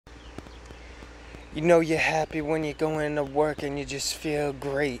You know you're happy when you go into work and you just feel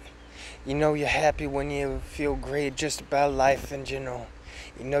great. You know you're happy when you feel great just about life in general.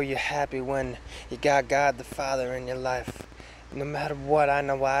 You know you're happy when you got God the Father in your life. No matter what, I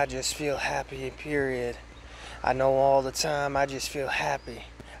know I just feel happy, period. I know all the time I just feel happy.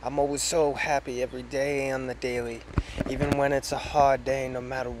 I'm always so happy every day on the daily. Even when it's a hard day, no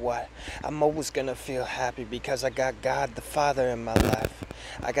matter what, I'm always gonna feel happy because I got God the Father in my life.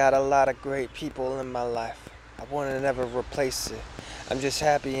 I got a lot of great people in my life. I wanna never replace it. I'm just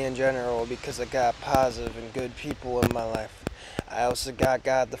happy in general because I got positive and good people in my life. I also got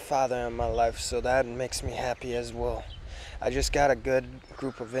God the Father in my life, so that makes me happy as well. I just got a good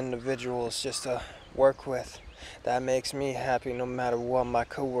group of individuals just to work with. That makes me happy no matter what, my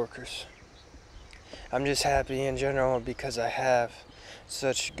coworkers. I'm just happy in general because I have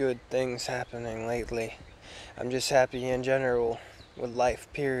such good things happening lately. I'm just happy in general with life,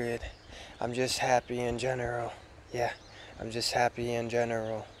 period. I'm just happy in general. Yeah, I'm just happy in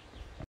general.